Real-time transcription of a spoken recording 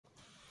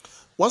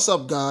What's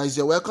up, guys?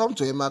 You're welcome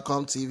to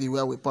Ameachi TV,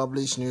 where we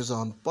publish news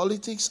on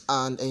politics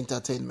and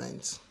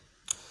entertainment.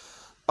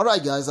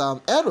 Alright, guys,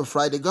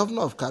 Elrufai, the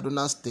governor of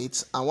Kaduna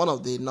State and one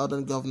of the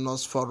Northern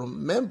Governors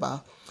Forum member,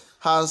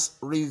 has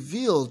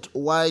revealed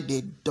why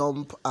they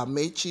dump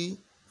Ameachi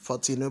for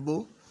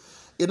Tinubu.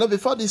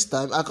 Before this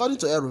time, according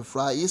to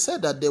Elrufai, he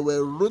said that they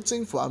were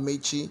rooting for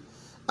Ameachi,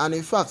 and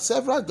in fact,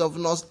 several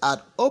governors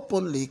had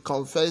openly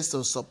confessed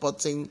to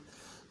supporting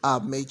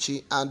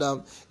Ameachi,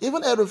 and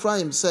even Elrufai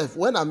himself,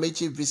 when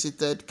Ameachi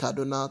visited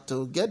Kaduna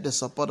to get the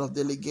support of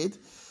delegates,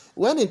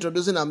 when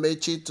introducing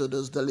Ameachi to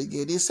those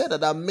delegates, he said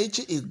that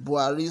Ameachi is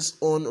Buhari's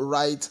own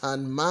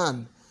right-hand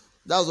man.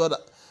 That's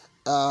what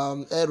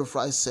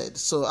Elrufai said.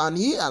 So, and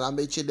he and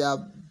Ameachi, they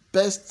are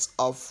best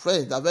of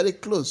friends. They are very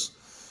close.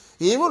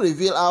 He even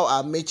revealed how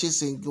Ameachi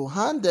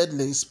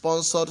single-handedly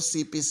sponsored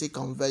CPC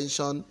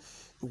convention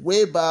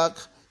way back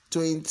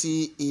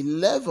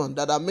 2011,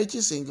 that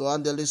Ameachi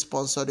single-handedly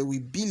sponsored it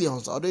with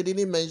billions. I already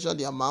didn't mention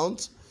the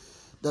amount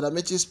that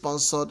Ameachi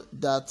sponsored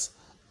that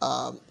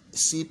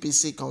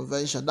CPC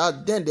convention.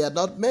 That then they are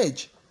not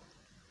merged.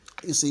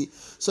 You see,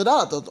 so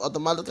that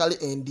automatically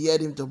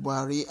endeared him to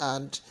Buhari,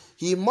 and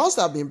he must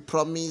have been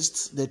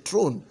promised the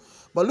throne.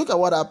 But look at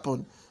what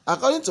happened.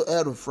 According to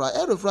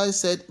Elrufai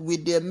said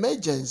with the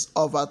emergence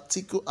of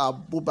Atiku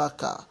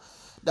Abubakar,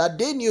 that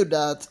they knew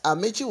that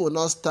Ameachi will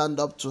not stand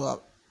up to Atiku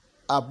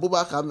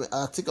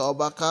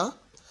Abubakar,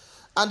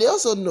 and they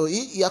also know,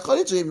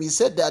 according to him, he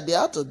said that they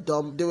had to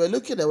dump, they were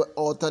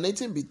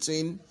alternating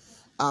between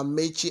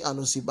Ameachi and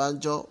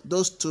Osinbajo,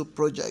 those two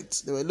projects.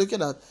 They were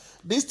looking at,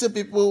 these two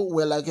people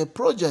were like a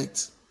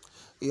project,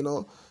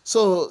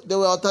 so they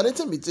were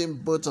alternating between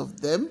both of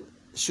them.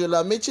 Should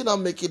Ameachi not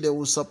make it, they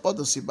will support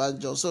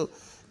Osinbajo. So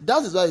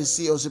that is why you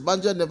see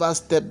Osinbajo never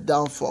stepped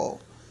down for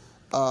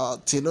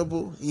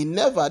Tinubu. He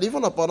never,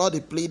 even upon all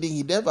the pleading,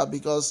 he never,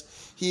 because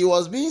he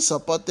was being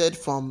supported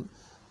from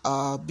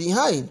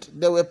behind.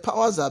 There were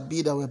powers that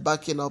be that were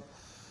backing up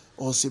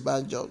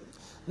Osinbajo.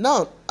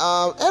 Now,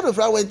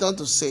 Elrufai went on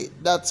to say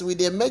that with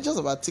the emergence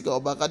of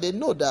Atiku Abubakar, they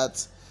know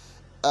that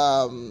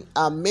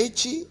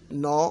Ameachi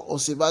nor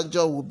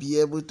Osinbajo will be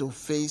able to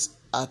face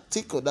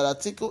Atiku, that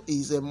Atiku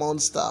is a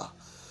monster.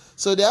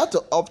 So they had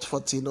to opt for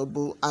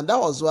Tinubu, and that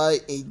was why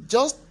in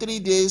just 3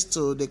 days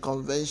to the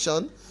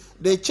convention,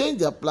 they changed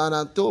their plan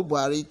and told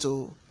Buhari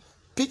to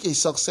pick a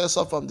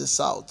successor from the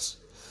south.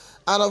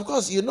 And of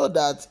course, you know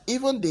that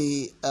even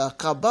the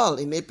cabal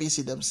in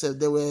APC themselves,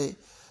 they were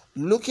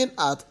looking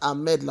at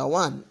Ahmed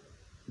Lawan.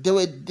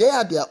 They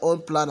had their own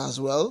plan as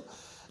well,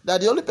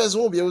 that the only person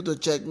who will be able to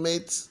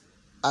checkmate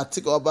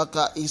Atiku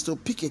Abubakar is to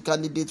pick a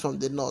candidate from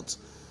the north.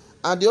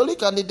 And the only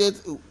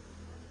candidate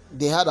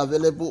they had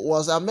available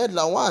was Ahmed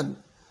Lawan.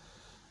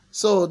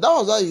 So that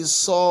was why you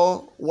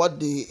saw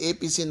what the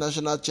APC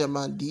national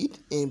chairman did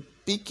in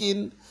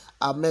picking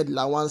Ahmed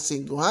Lawan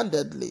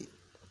single-handedly.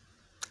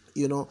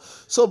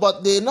 So,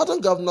 but the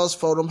Northern Governors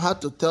Forum had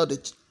to tell the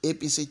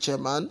APC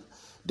chairman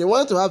they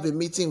wanted to have a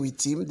meeting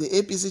with him. The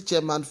APC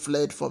chairman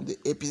fled from the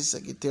APC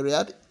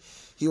secretariat.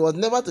 He was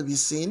never to be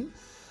seen.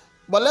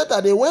 But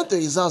later, they went to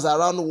his house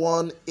around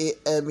 1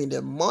 a.m. in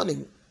the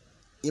morning.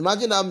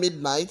 Imagine at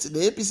midnight,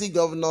 the APC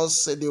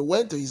governors said they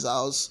went to his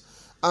house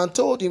and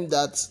told him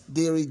that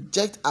they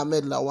reject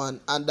Ahmed Lawan,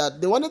 and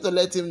that they wanted to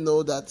let him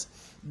know that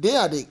they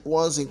are the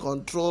ones in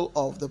control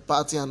of the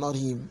party and not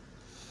him.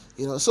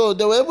 So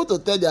they were able to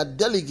tell their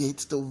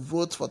delegates to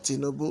vote for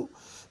Tinubu,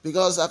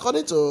 because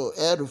according to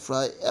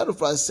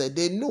Elrufai said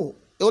they know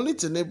only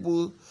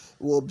Tinubu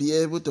will be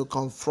able to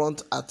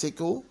confront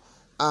Atiku,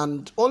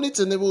 and only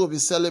Tinubu will be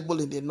sellable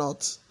in the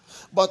north.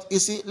 But you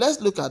see,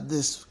 let's look at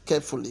this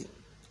carefully.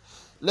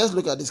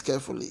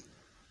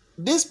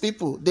 These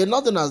people, the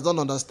Northerners, don't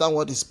understand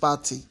what is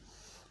party.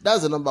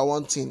 That's the number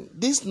one thing.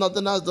 These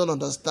Northerners don't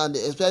understand,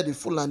 especially the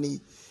Fulani.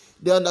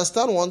 They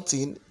understand one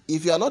thing: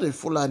 if you are not a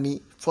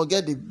Fulani,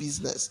 forget the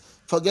business,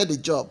 forget the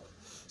job.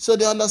 So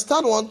they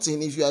understand one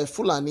thing: if you are a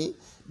Fulani,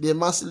 they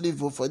massively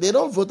vote for it. They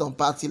don't vote on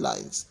party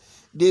lines.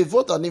 They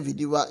vote on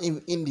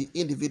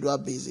individual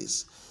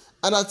basis.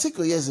 And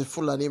Atiku here is a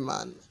Fulani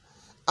man,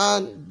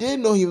 and they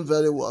know him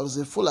very well as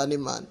a Fulani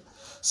man.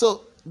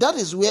 So that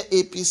is where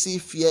APC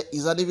fear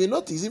is. And if you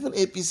notice, even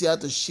APC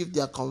had to shift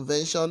their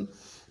convention.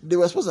 They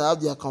were supposed to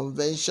have their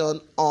convention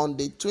on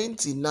the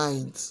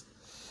 29th.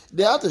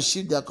 They had to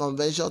shift their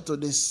convention to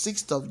the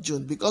 6th of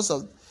June because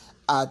of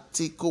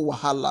Atiku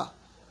Wahala.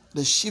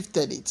 They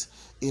shifted it,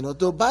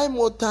 to buy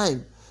more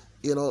time,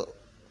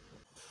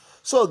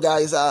 So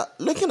guys,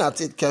 looking at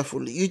it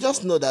carefully, you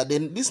just know that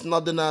these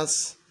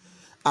Northerners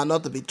are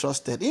not to be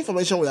trusted. The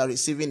information we are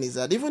receiving is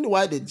that even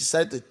why they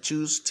decide to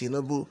choose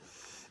Tinubu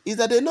is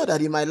that they know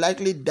that he might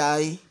likely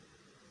die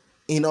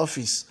in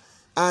office.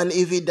 And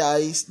if he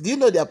dies, do you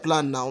know their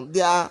plan now?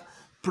 They are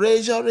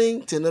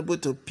pressuring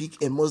Tinubu to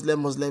pick a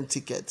Muslim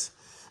ticket.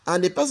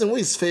 And the person who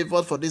is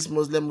favored for this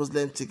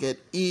Muslim ticket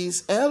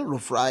is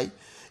Elrufai.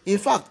 In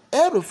fact,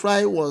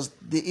 Elrufai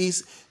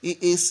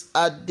is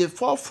at the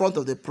forefront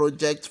of the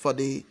project for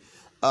the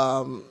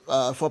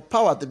for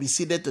power to be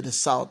ceded to the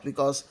south,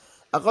 because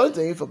according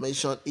to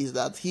information, is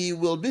that he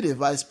will be the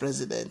vice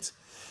president.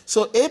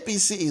 So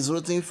APC is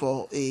rooting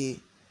for a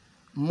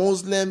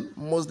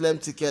Muslim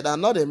ticket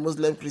and not a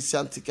Muslim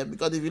Christian ticket,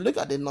 because if you look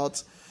at the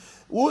north,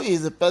 who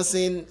is the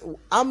person,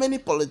 how many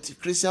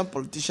Christian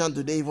politicians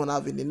do they even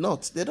have in the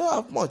north? They don't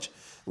have much.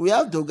 We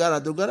have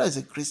Dogara is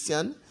a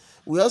Christian.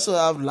 We also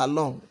have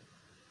Lalong,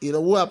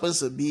 who happens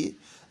to be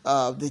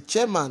the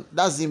chairman,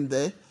 that's him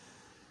there,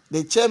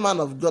 the chairman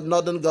of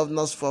Northern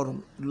Governors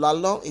Forum.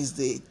 Lalong is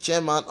the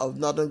chairman of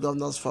Northern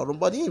Governors Forum,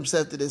 but he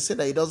himself, they say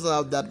that he doesn't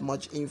have that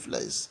much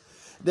influence.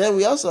 Then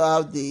we also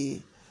have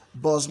the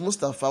Boss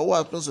Mustafa, who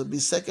happens to be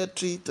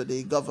secretary to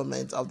the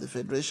government of the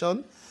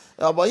federation.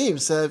 But he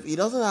himself, he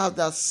doesn't have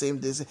that same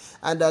thing.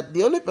 And that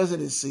the only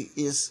person you see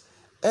is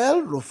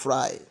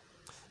Elrufai.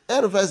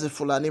 Elrufai is a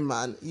Fulani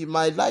man. He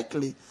might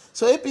likely.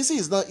 So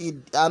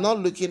APC are not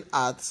looking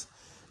at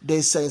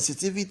the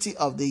sensitivity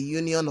of the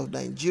Union of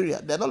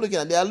Nigeria. They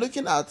are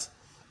looking at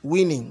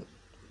winning.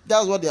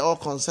 That's what they're all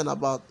concerned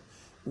about,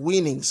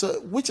 winning. So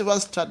whichever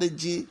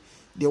strategy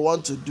they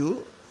want to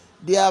do,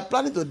 they are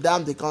planning to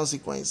damn the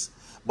consequence.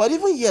 But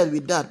even here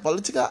with that,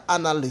 political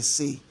analysts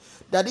say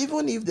that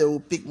even if they will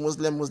pick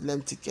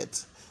Muslim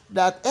ticket,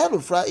 that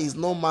Elrufai is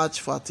no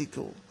match for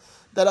Atiku.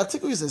 That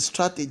Atiku is a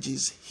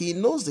strategist. He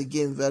knows the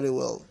game very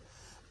well.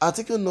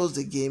 Atiku knows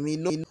the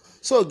game.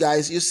 So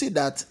guys, you see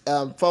that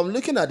from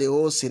looking at the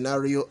whole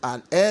scenario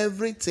and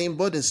everything,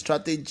 both the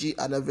strategy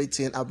and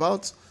everything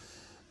about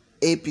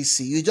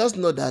APC, you just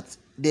know that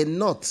the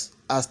North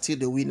are still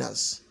the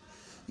winners.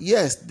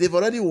 Yes, they've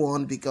already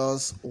won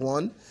because,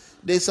 one,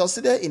 they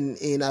succeeded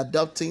in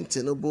adopting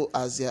Tinubu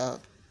as their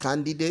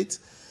candidate,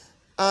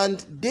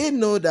 and they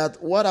know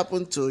that what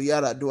happened to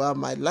Yaradua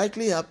might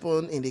likely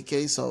happen in the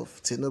case of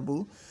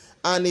Tinubu,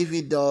 and if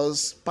it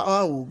does,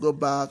 power will go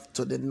back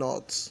to the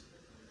North.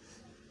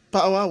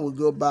 Power will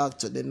go back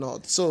to the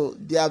North. So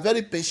they are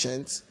very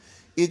patient.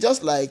 It's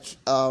just like this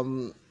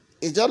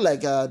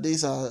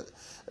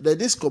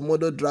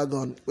Komodo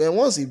dragon. When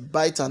once he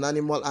bites an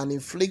animal and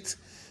inflicts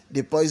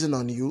the poison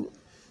on you,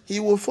 he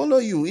will follow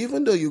you,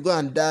 even though you go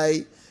and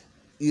die,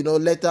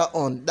 later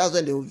on. That's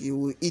when he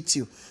will eat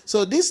you.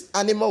 So this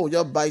animal will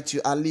just bite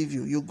you and leave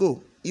you. You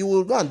go. You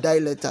will go and die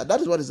later.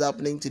 That is what is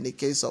happening in the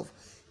case of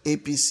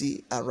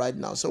APC right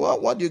now. So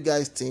what do you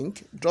guys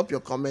think? Drop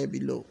your comment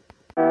below.